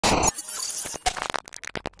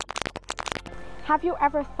Have you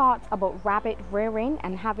ever thought about rabbit rearing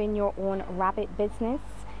and having your own rabbit business?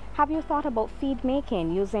 Have you thought about feed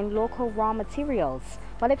making using local raw materials?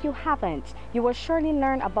 Well, if you haven't, you will surely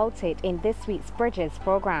learn about it in this week's Bridges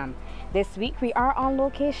program. This week, we are on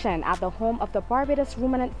location at the home of the Barbados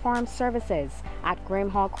Ruminant Farm Services at Graham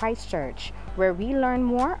Hall, Christchurch, where we learn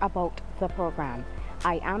more about the program.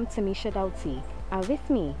 I am Tamisha Doughty, and with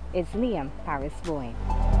me is Liam Paris Boyne.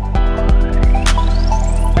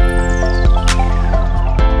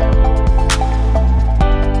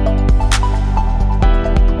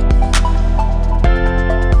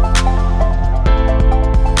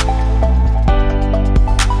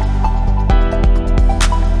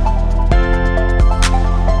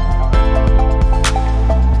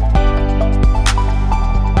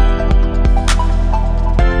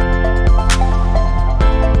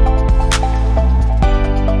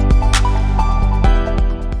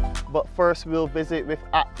 First, we'll visit with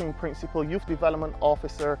Acting Principal Youth Development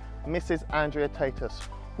Officer, Mrs. Andrea Titus,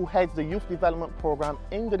 who heads the Youth Development Program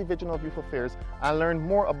in the Division of Youth Affairs, and learn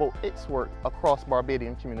more about its work across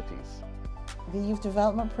Barbadian communities. The Youth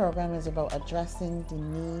Development Program is about addressing the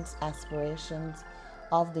needs, aspirations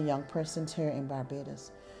of the young persons here in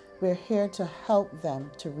Barbados. We're here to help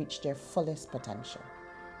them to reach their fullest potential.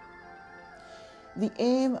 The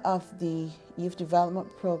aim of the Youth Development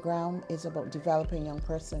Program is about developing young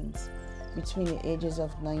persons between the ages of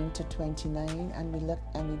 9 to 29, and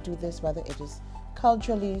we do this whether it is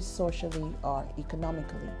culturally, socially, or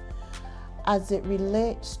economically. As it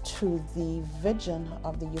relates to the vision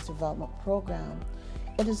of the Youth Development Program,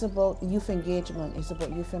 it is about youth engagement, it's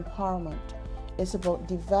about youth empowerment, it's about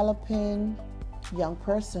developing young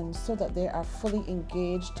persons so that they are fully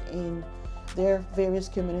engaged in their various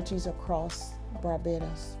communities across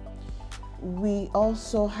Barbados. We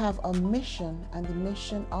also have a mission, and the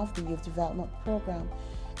mission of the Youth Development Program,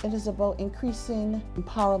 it is about increasing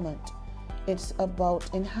empowerment, it's about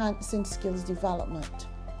enhancing skills development,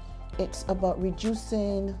 it's about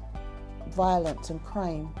reducing violence and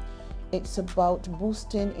crime, it's about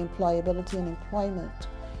boosting employability and employment.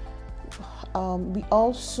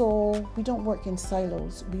 We don't work in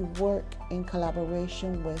silos, we work in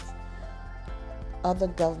collaboration with other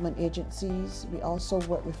government agencies. We also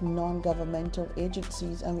work with non-governmental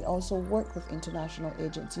agencies, and we also work with international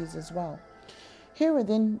agencies as well. Here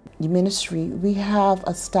within the ministry, we have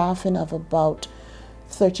a staffing of about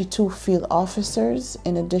 32 field officers,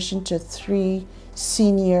 in addition to 3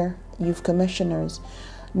 senior youth commissioners.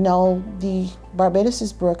 Now, the Barbados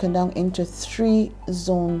is broken down into 3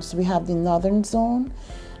 zones. We have the northern zone,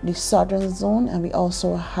 the southern zone, and we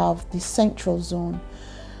also have the central zone.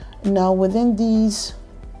 Now, within these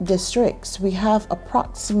districts, we have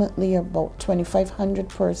approximately about 2,500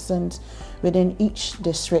 persons within each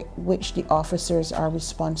district, which the officers are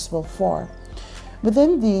responsible for.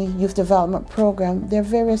 Within the Youth Development Program, there are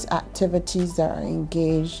various activities that are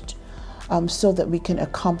engaged so that we can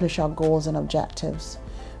accomplish our goals and objectives.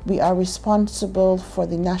 We are responsible for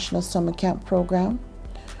the National Summer Camp Program.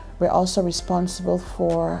 We're also responsible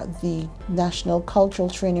for the National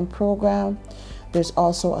Cultural Training Program. There's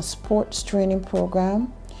also a sports training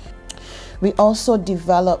program. We also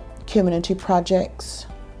develop community projects,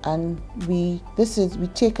 and we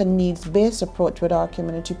take a needs-based approach with our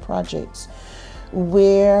community projects,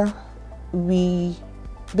 where we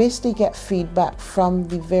basically get feedback from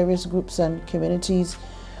the various groups and communities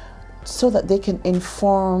so that they can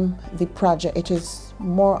inform the project. It is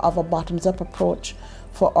more of a bottoms-up approach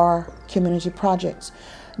for our community projects.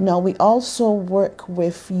 Now, we also work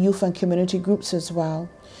with youth and community groups as well.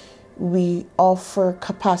 We offer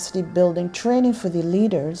capacity building training for the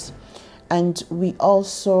leaders, and we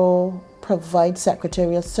also provide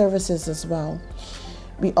secretarial services as well.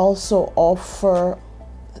 We also offer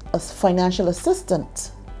financial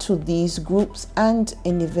assistance to these groups and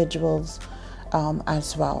individuals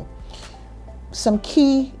as well. Some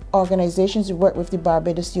key organizations we work with: the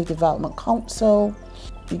Barbados Youth Development Council,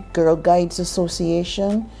 the Girl Guides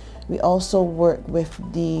Association. We also work with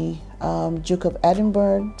the Duke of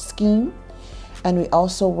Edinburgh scheme, and we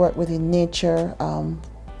also work with the Nature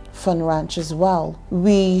Fund Ranch as well.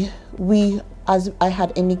 We, as I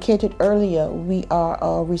had indicated earlier, we are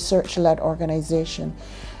a research-led organization,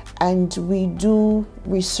 and we do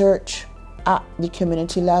research at the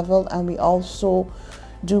community level, and we also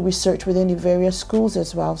do research within the various schools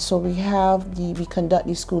as well. So we conduct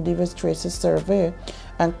the School Leavers Traces Survey,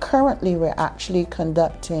 and currently we're actually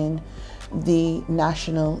conducting the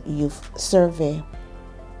National Youth Survey.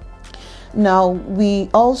 Now,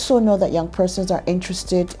 we also know that young persons are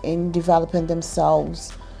interested in developing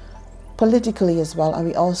themselves politically as well, and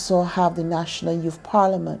we also have the National Youth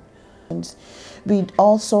Parliament, We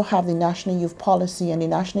also have the National Youth Policy, and the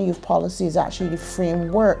National Youth Policy is actually the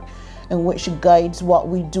framework in which guides what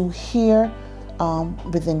we do here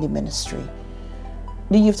within the ministry.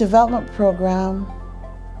 The Youth Development Program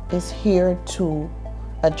is here to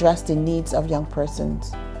address the needs of young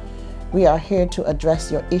persons. We are here to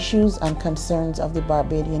address your issues and concerns of the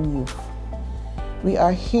Barbadian youth. We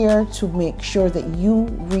are here to make sure that you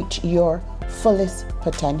reach your fullest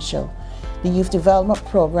potential. The Youth Development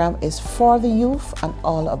Program is for the youth and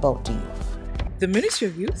all about the youth. The Ministry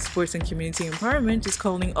of Youth, Sports and Community Empowerment is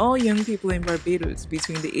calling all young people in Barbados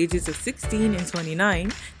between the ages of 16 and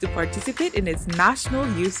 29 to participate in its National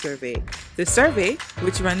Youth Survey. The survey,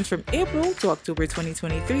 which runs from April to October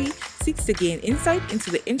 2023, seeks to gain insight into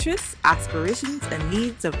the interests, aspirations, and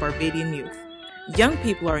needs of Barbadian youth. Young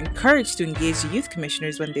people are encouraged to engage the youth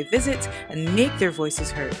commissioners when they visit and make their voices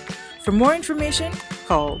heard. For more information,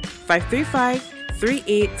 call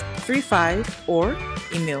 535-3835 or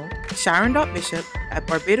email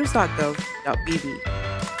sharon.bishop@barbados.gov.bb.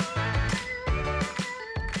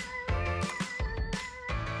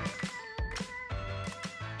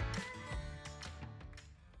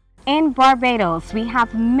 In Barbados, we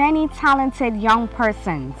have many talented young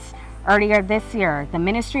persons. Earlier this year, the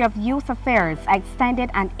Ministry of Youth Affairs extended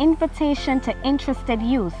an invitation to interested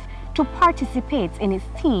youth to participate in its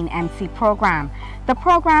Teen MC program. The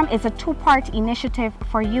program is a two-part initiative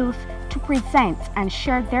for youth to present and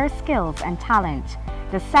share their skills and talent.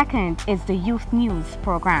 The second is the Youth News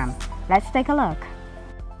program. Let's take a look.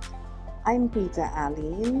 I'm Peter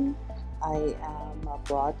Aline. I am a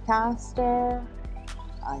broadcaster,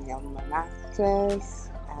 I am an actress,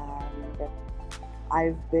 and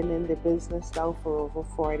I've been in the business now for over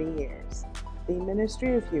 40 years. The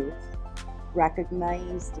Ministry of Youth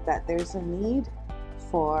recognized that there's a need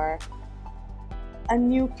for a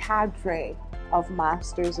new cadre of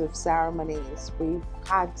Masters of Ceremonies. We've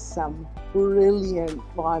had some brilliant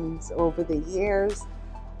ones over the years,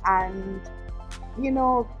 and you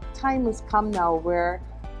know, time has come now where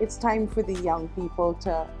it's time for the young people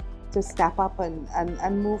to step up and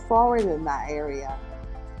move forward in that area.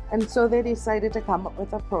 And so they decided to come up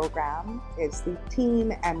with a program. It's the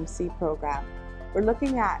Teen MC program. We're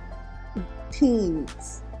looking at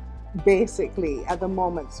teens basically at the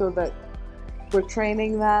moment, so that we're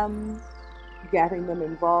training them, getting them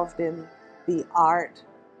involved in the art,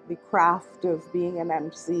 the craft of being an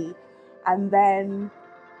MC, and then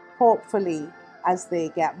hopefully as they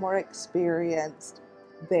get more experienced,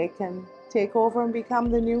 they can take over and become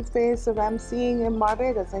the new face of MCing in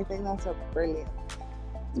Barbados. I think that's brilliant.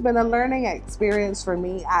 It's been a learning experience for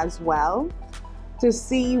me as well to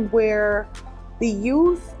see where the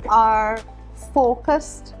youth are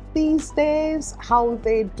focused these days, how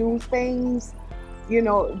they do things. You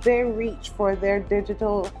know, they reach for their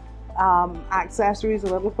digital accessories a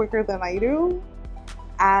little quicker than I do,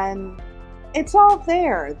 and it's all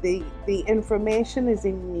there. The information is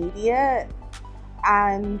immediate,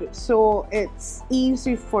 and so it's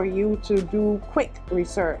easy for you to do quick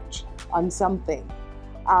research on something.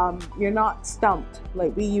 You're not stumped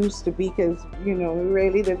like we used to be, because you know, we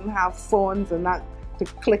really didn't have phones and that to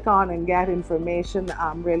click on and get information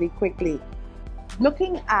really quickly.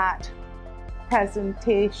 Looking at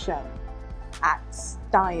presentation, at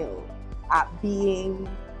style, at being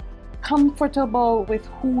comfortable with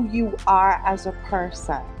who you are as a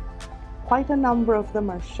person. Quite a number of them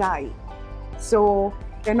are shy, so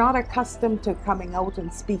they're not accustomed to coming out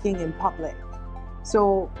and speaking in public.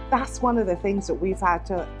 So that's one of the things that we've had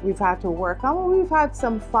to work on. We've had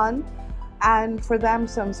some fun, and for them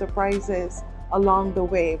some surprises along the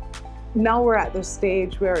way. Now we're at the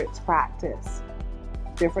stage where it's practice.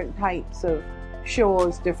 Different types of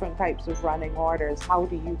shows, different types of running orders. How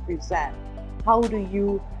do you present? How do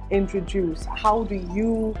you introduce? How do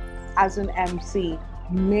you, as an MC,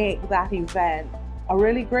 make that event a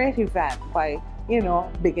really great event by, you know,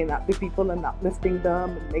 bigging up the people and uplifting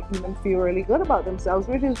them and making them feel really good about themselves,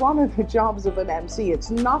 which is one of the jobs of an MC. It's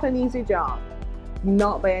not an easy job,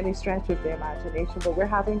 not by any stretch of the imagination, but we're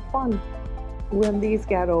having fun. When these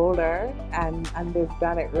get older and they've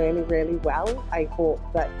done it really, really well, I hope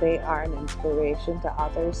that they are an inspiration to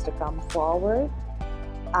others to come forward.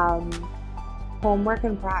 Homework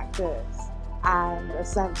and practice and a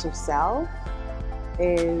sense of self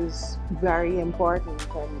is very important.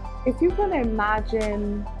 And if you can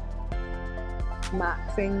imagine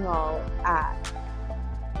Matt Fingal at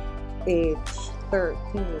age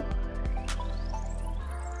 13,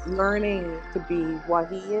 learning to be what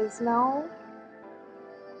he is now,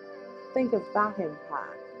 think of that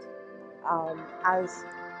impact. As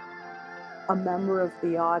a member of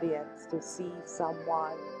the audience, to see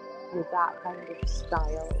someone with that kind of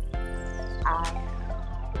style and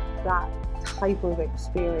that type of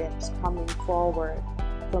experience coming forward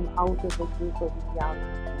from out of a group of young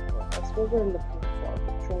people. That's what we're looking for,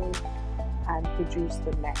 to train and produce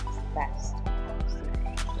the next best MC.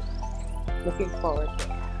 Looking forward to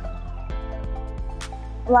it.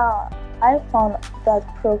 Well, I found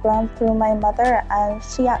that program through my mother, and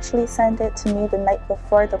she actually sent it to me the night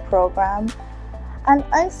before the program, and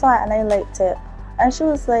I saw it and I liked it, and she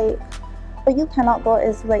was like, but you cannot go,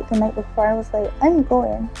 it's like the night before. I was like, I'm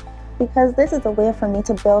going, because this is a way for me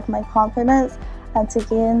to build my confidence and to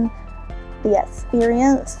gain the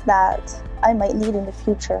experience that I might need in the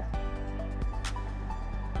future.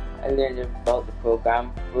 I learned about the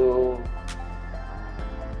program through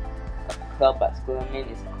a club at school I'm in.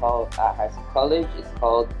 It's called at Harrison College. It's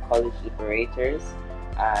called College Liberators,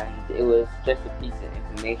 and it was just a piece of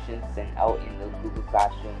information sent out in the Google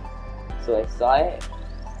Classroom. So I saw it.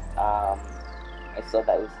 I saw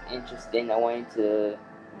that it was interesting. I wanted to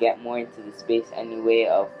get more into the space anyway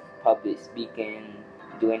of public speaking,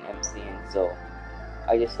 doing MCing. So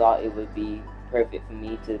I just thought it would be perfect for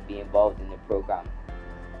me to be involved in the program.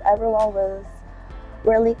 Everyone was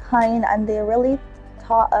really kind, and they really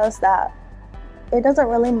taught us that it doesn't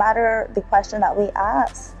really matter the question that we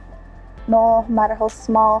ask. No matter how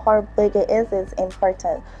small or big it is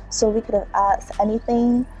important. So we could have asked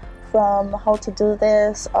anything from how to do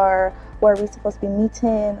this or where we're supposed to be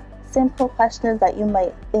meeting. Simple questions that you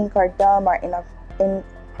might think are dumb or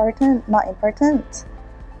important, not important.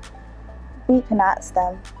 We can ask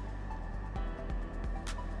them.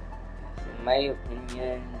 In my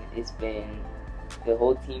opinion, the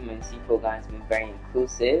whole Team MC program has been very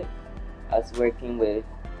inclusive. Us working with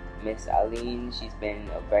Miss Aline, she's been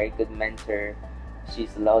a very good mentor.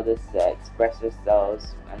 She's allowed us to express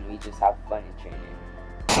ourselves, and we just have fun in training.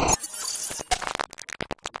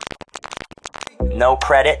 No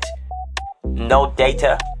credit, no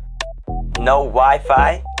data, no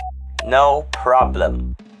Wi-Fi, no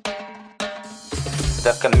problem.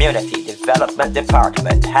 The Community Development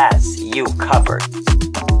Department has you covered.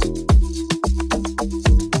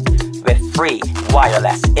 With free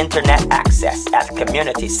wireless internet access at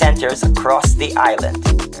community centers across the island.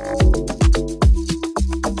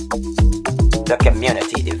 The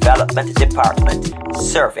Community Development Department,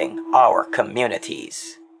 serving our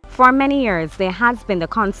communities. For many years, there has been the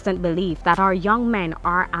constant belief that our young men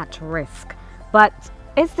are at risk. But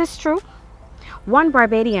is this true? One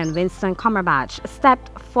Barbadian, Winston Cumberbatch,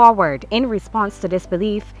 stepped forward in response to this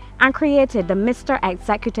belief and created the Mr.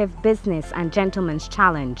 Executive Business and Gentleman's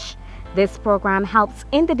Challenge. This program helps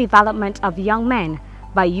in the development of young men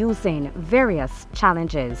by using various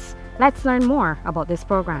challenges. Let's learn more about this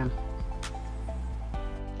program.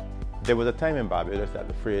 There was a time in Barbados that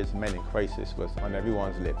the phrase men in crisis was on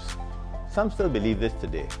everyone's lips. Some still believe this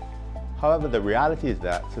today. However, the reality is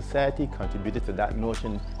that society contributed to that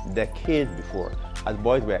notion decades before, as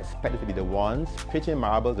boys were expected to be the ones pitching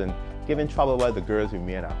marbles and giving trouble while the girls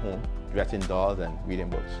remain at home, dressing dolls and reading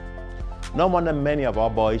books. No wonder many of our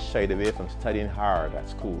boys shied away from studying hard at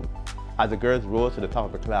school, as the girls rose to the top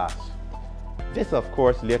of the class. This, of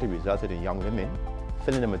course, later resulted in young women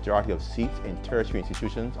filling the majority of seats in tertiary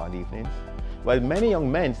institutions on evenings, while many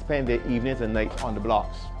young men spend their evenings and nights on the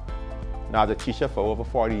blocks. Now, as a teacher for over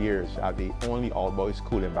 40 years at the only all-boys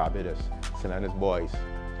school in Barbados, St. Leonard's Boys,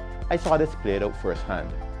 I saw this played out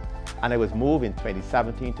firsthand, and I was moved in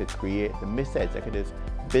 2017 to create the Mr. Executive's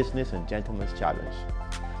Business and Gentleman's Challenge,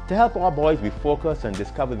 to help our boys be focused and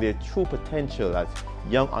discover their true potential as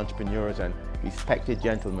young entrepreneurs and respected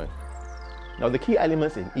gentlemen. Now, the key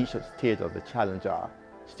elements in each stage of the challenge are: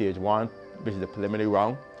 Stage 1, which is the preliminary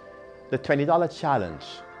round, the $20 challenge,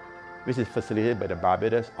 which is facilitated by the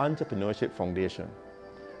Barbados Entrepreneurship Foundation,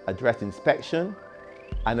 a dress inspection,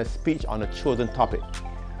 and a speech on a chosen topic.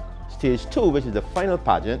 Stage 2, which is the final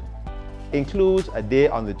pageant, includes a day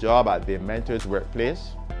on the job at their mentor's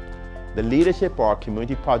workplace, the leadership or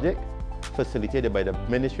community project, facilitated by the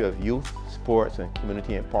Ministry of Youth, Sports and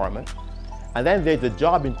Community Empowerment, and then there's the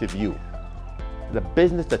job interview, the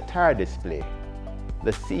business attire display,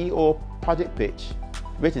 the CEO project pitch,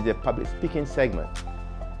 which is a public speaking segment,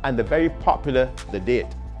 and the very popular The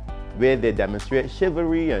Date, where they demonstrate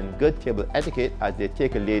chivalry and good table etiquette as they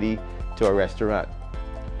take a lady to a restaurant.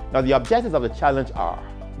 Now, the objectives of the challenge are: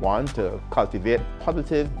 1, to cultivate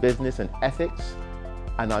positive business and ethics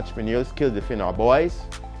and entrepreneurial skills within our boys;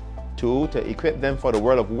 2, to equip them for the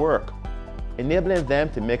world of work, enabling them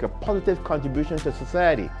to make a positive contribution to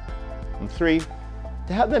society; and 3,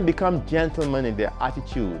 to help them become gentlemen in their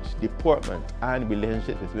attitudes, deportment, and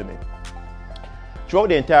relationships with women. Throughout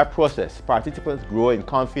the entire process, participants grow in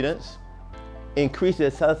confidence, increase their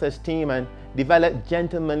self-esteem, and develop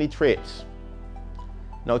gentlemanly traits.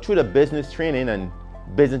 Now, through the business training and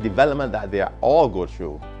business development that they all go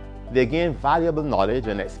through, they gain valuable knowledge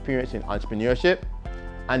and experience in entrepreneurship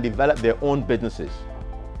and develop their own businesses.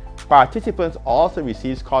 Participants also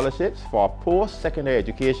receive scholarships for post-secondary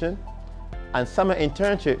education and summer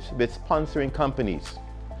internships with sponsoring companies.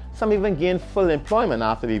 Some even gain full employment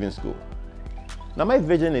after leaving school. Now, my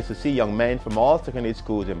vision is to see young men from all secondary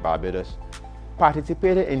schools in Barbados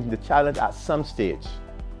participating in the challenge at some stage.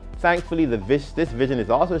 Thankfully, this vision is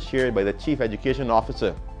also shared by the Chief Education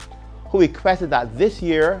Officer, who requested that this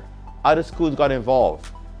year other schools got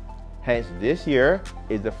involved. Hence, this year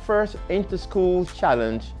is the first inter-school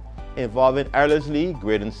challenge involving Ellerslie,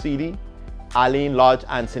 Graydon Sealy, Arlene Lodge,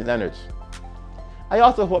 and St. Leonard's. I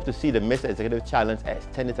also hope to see the Mr. Executive Challenge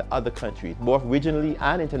extended to other countries, both regionally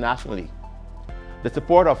and internationally. The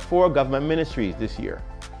support of 4 government ministries this year: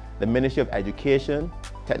 the Ministry of Education,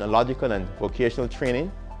 Technological and Vocational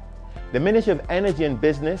Training, the Ministry of Energy and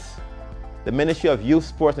Business, the Ministry of Youth,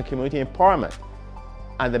 Sports and Community Empowerment,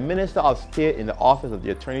 and the Minister of State in the Office of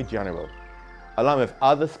the Attorney General, along with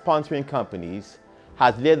other sponsoring companies,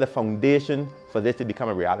 has laid the foundation for this to become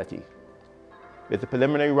a reality. With the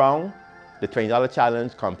preliminary round, the $20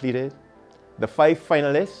 challenge completed, the 5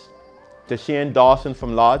 finalists, Tashane Dawson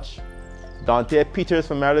from Lodge, Dante Peters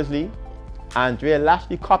from Ellerslie, Andrea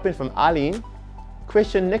Lashley Coppin from Arlene,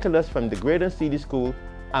 Christian Nicholas from the Graydon Sealy School,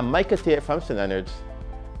 and Micah Tate from St. Leonard's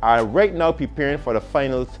are right now preparing for the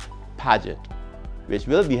finals pageant, which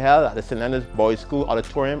will be held at the St. Leonard's Boys School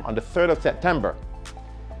Auditorium on the 3rd of September.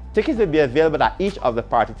 Tickets will be available at each of the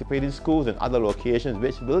participating schools and other locations,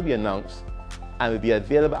 which will be announced and will be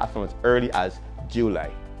available from as early as July.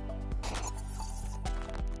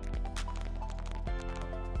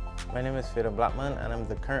 My name is Feder Blackman, and I'm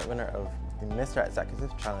the current winner of the Mr.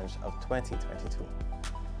 Executive Challenge of 2022.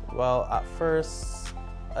 Well, at first,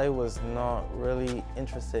 I was not really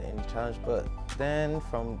interested in the challenge, but then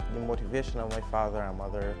from the motivation of my father and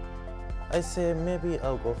mother, I said maybe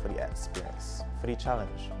I'll go for the experience, for the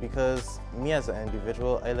challenge, because me as an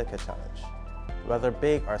individual, I like a challenge. Whether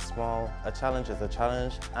big or small, a challenge is a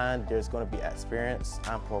challenge, and there's going to be experience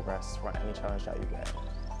and progress for any challenge that you get.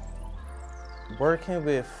 Working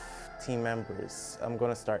with team members, I'm going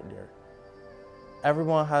to start there.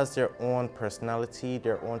 Everyone has their own personality,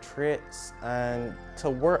 their own traits, and to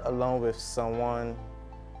work along with someone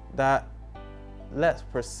that, let's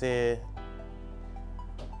per se,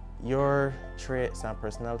 your traits and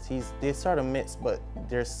personalities, they sort of mix, but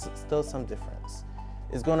there's still some difference.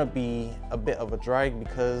 It's going to be a bit of a drag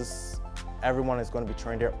because everyone is going to be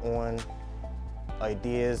trying their own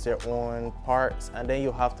ideas, their own parts, and then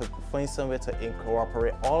you have to find some way to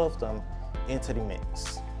incorporate all of them into the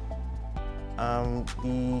mix.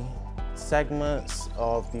 The segments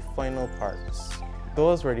of the final parts,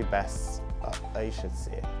 those were the best, I should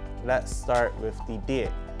say. Let's start with the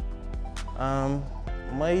date.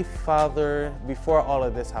 My father, before all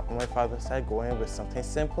of this happened, my father said go in with something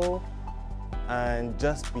simple and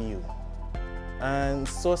just be you. And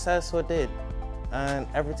so said, so did. And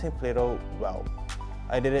everything played out well.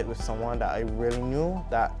 I did it with someone that I really knew,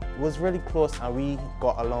 that was really close, and we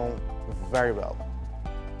got along very well.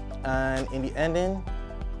 And in the ending,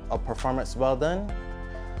 a performance well done.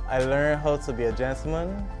 I learned how to be a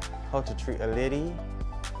gentleman, how to treat a lady,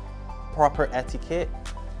 proper etiquette,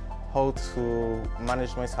 how to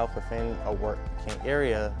manage myself within a working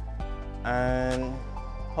area, and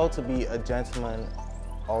how to be a gentleman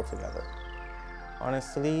altogether.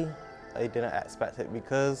 Honestly, I didn't expect it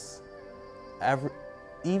because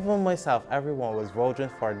even myself, everyone was voting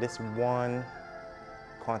for this one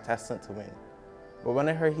contestant to win. But when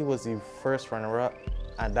I heard he was the first runner-up,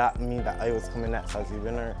 and that meant that I was coming next as the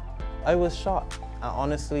winner, I was shocked, and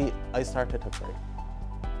honestly, I started to cry.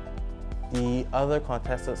 The other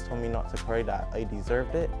contestants told me not to cry, that I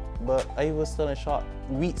deserved it, but I was still in shock.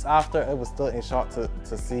 Weeks after, I was still in shock to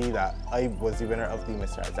see that I was the winner of the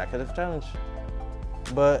Mr. Executive Challenge.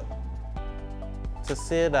 But to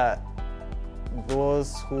say that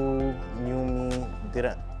those who knew me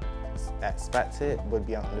didn't expect it would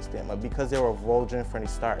be an understatement, because they were voting from the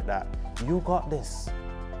start that you got this,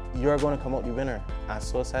 you're going to come out the winner, and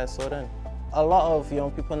so said, so done. A lot of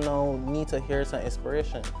young people now need to hear some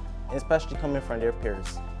inspiration, especially coming from their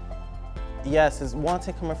peers. Yes, it's one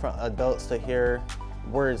thing coming from adults to hear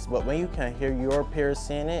words, but when you can hear your peers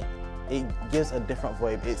saying it, it gives a different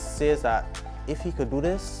vibe. It says that if he could do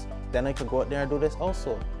this, then I could go out there and do this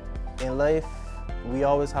also. In life, we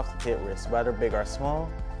always have to take risks, whether big or small,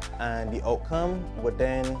 and the outcome would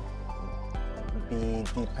then be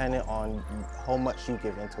dependent on how much you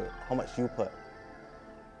give into it, how much you put.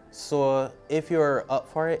 So if you're up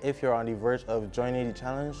for it, if you're on the verge of joining the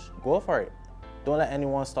challenge, go for it. Don't let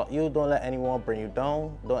anyone stop you, don't let anyone bring you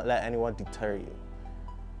down, don't let anyone deter you.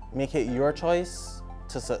 Make it your choice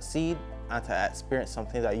to succeed and to experience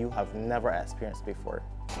something that you have never experienced before.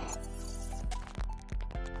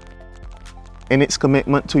 In its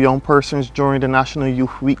commitment to young persons during the National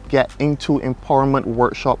Youth Week Get Into Empowerment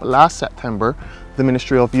workshop last September, the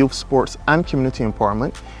Ministry of Youth, Sports and Community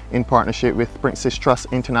Empowerment, in partnership with Prince's Trust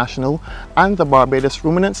International and the Barbados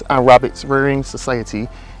Ruminants and Rabbits Rearing Society,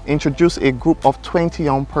 introduced a group of 20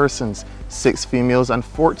 young persons, 6 females and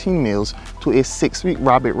 14 males, to a 6-week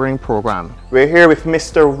rabbit rearing program. We're here with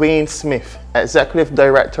Mr. Wayne Smith, Executive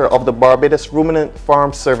Director of the Barbados Ruminant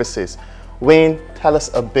Farm Services. Wayne, tell us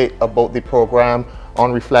a bit about the program.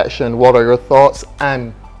 On reflection, what are your thoughts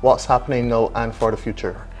and what's happening now and for the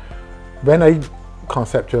future? When I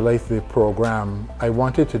conceptualized the program, I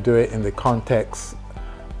wanted to do it in the context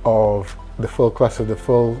of the full cluster, the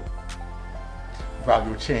full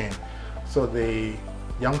value chain. So the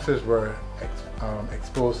youngsters were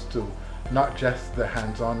exposed to not just the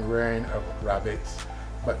hands-on rearing of rabbits,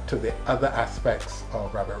 but to the other aspects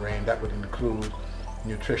of rabbit rearing that would include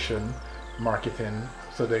nutrition, marketing.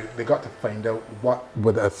 So they got to find out what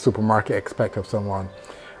would a supermarket expect of someone.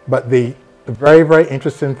 But the very, very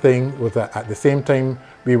interesting thing was that at the same time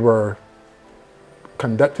we were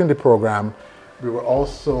conducting the program, we were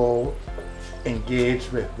also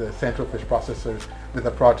engaged with the Central Fish Processors with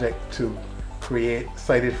a project to create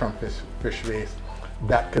silage from fish waste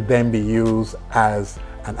that could then be used as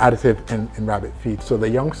an additive in rabbit feed. So the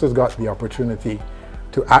youngsters got the opportunity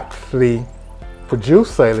to actually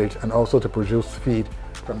produce silage and also to produce feed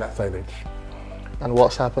from that silage. And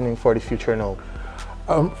what's happening for the future now?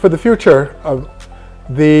 For the future,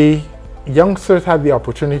 the youngsters had the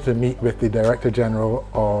opportunity to meet with the Director General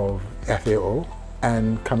of FAO,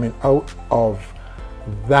 and coming out of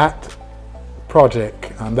that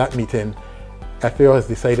project and that meeting, FAO has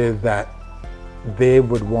decided that they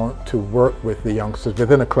would want to work with the youngsters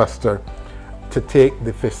within a cluster to take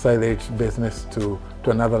the fish silage business to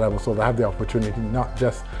another level. So they have the opportunity not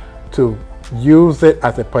just to use it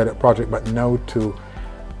as a pilot project, but now to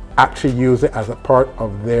actually use it as a part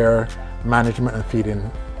of their management and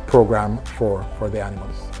feeding program for the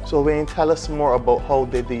animals. So Wayne, tell us more about how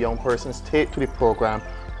did the young persons take to the program?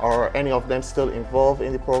 Are any of them still involved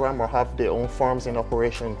in the program or have their own farms in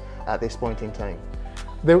operation at this point in time?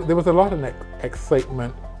 There was a lot of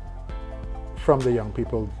excitement from the young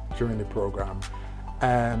people during the program.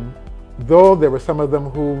 Though there were some of them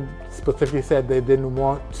who specifically said they didn't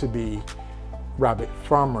want to be rabbit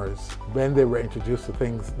farmers, when they were introduced to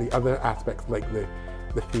things, the other aspects like the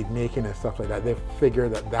feed making and stuff like that, they figure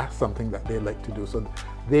that that's something that they like to do. So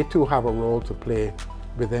they too have a role to play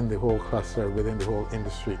within the whole cluster, within the whole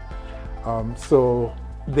industry. So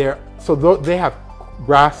they have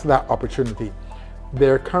grasped that opportunity.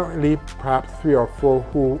 There are currently perhaps 3 or 4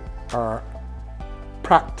 who are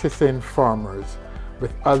practicing farmers,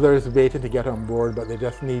 with others waiting to get on board, but they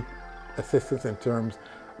just need assistance in terms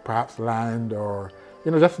perhaps land or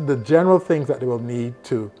just the general things that they will need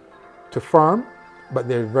to farm, but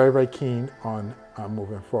they're very, very keen on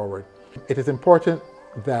moving forward. It is important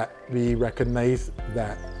that we recognize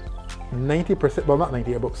that 90%, well not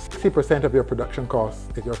 90, about 60% of your production costs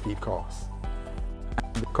is your feed costs.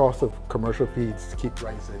 And the cost of commercial feeds keep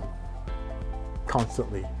rising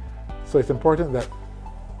constantly. So it's important that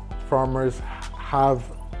farmers have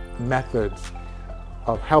methods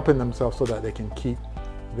of helping themselves so that they can keep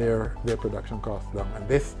their production costs down. And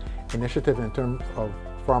this initiative in terms of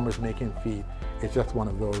farmers making feed is just one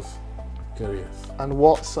of those areas. And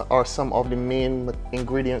what are some of the main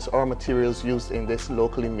ingredients or materials used in this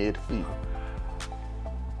locally made feed?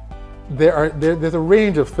 There's a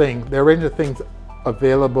range of things. There are a range of things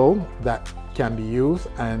available that can be used,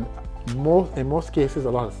 and in most cases a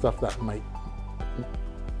lot of stuff that might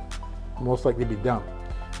most likely be dumped.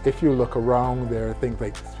 If you look around, there are things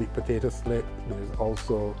like sweet potato slick, there's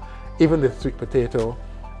also even the sweet potato,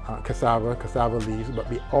 cassava leaves, but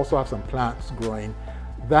we also have some plants growing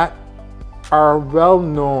that are well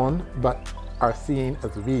known but are seen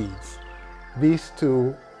as weeds. These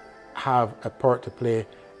two have a part to play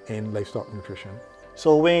in livestock nutrition.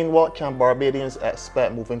 So Wayne, what can Barbadians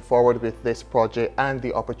expect moving forward with this project and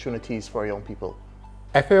the opportunities for young people?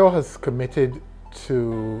 FAO has committed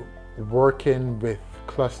to working with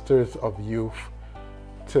clusters of youth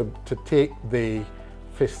to take the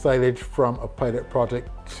fish silage from a pilot project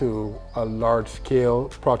to a large-scale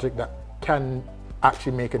project that can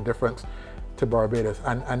actually make a difference to Barbados,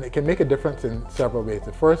 and it can make a difference in several ways.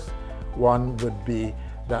 The first one would be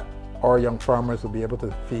that our young farmers will be able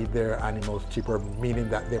to feed their animals cheaper, meaning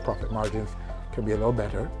that their profit margins can be a little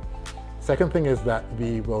better. Second thing is that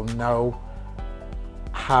we will now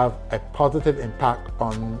have a positive impact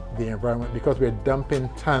on the environment because we're dumping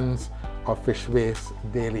tons of fish waste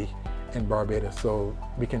daily in Barbados. So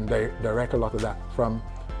we can direct a lot of that from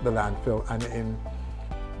the landfill, and in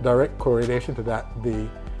direct correlation to that, the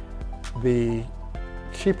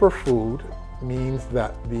cheaper food means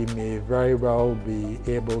that we may very well be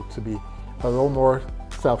able to be a little more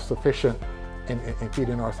self-sufficient in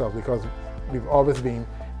feeding ourselves, because we've always been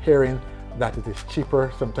hearing that it is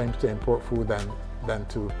cheaper sometimes to import food than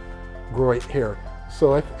to grow it here.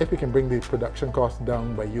 So if we can bring the production costs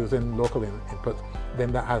down by using local inputs,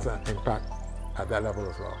 then that has an impact at that level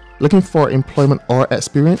as well. Looking for employment or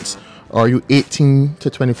experience? Are you 18 to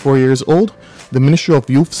 24 years old? The Ministry of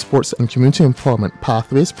Youth, Sports and Community Empowerment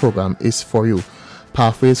Pathways program is for you.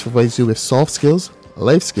 Pathways provides you with soft skills,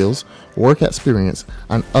 life skills, work experience,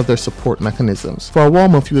 and other support mechanisms. For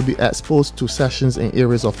 1 month, you will be exposed to sessions in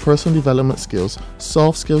areas of personal development skills,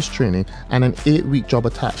 soft skills training, and an 8-week job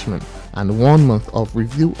attachment, and 1 month of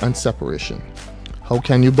review and separation. How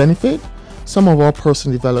can you benefit? Some of our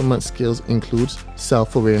personal development skills include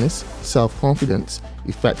self-awareness, self-confidence,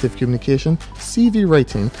 effective communication, CV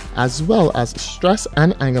writing, as well as stress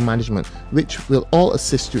and anger management, which will all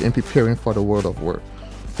assist you in preparing for the world of work.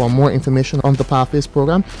 For more information on the Pathways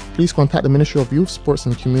program, please contact the Ministry of Youth, Sports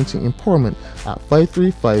and Community Empowerment at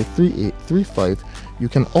 535-3835. You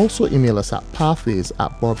can also email us at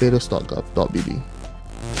pathways@barbados.gov.bb.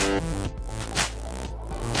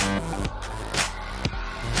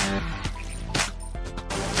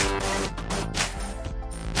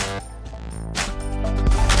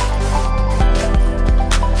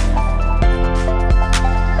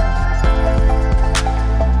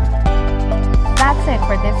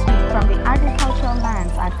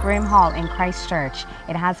 Hall in Christchurch.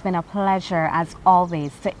 It has been a pleasure as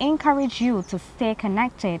always to encourage you to stay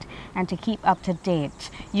connected and to keep up to date.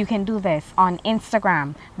 You can do this on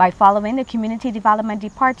Instagram by following the Community Development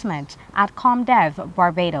Department at ComDev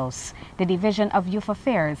Barbados, the Division of Youth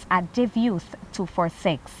Affairs at DivYouth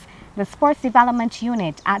 246, the Sports Development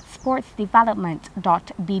Unit at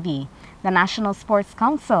sportsdevelopment.bb, the National Sports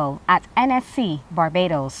Council at NSC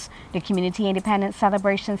Barbados, the Community Independence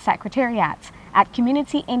Celebration Secretariat at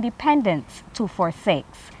Community Independence 246,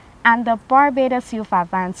 and the Barbados Youth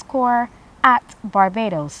Advance Corps at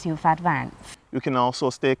Barbados Youth Advance. You can also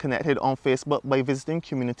stay connected on Facebook by visiting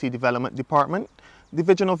Community Development Department,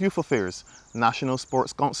 Division of Youth Affairs, National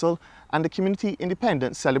Sports Council, and the Community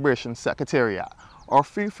Independence Celebration Secretariat, or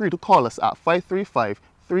feel free to call us at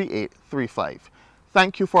 535-3835.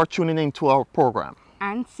 Thank you for tuning in to our program.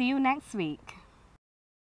 And see you next week.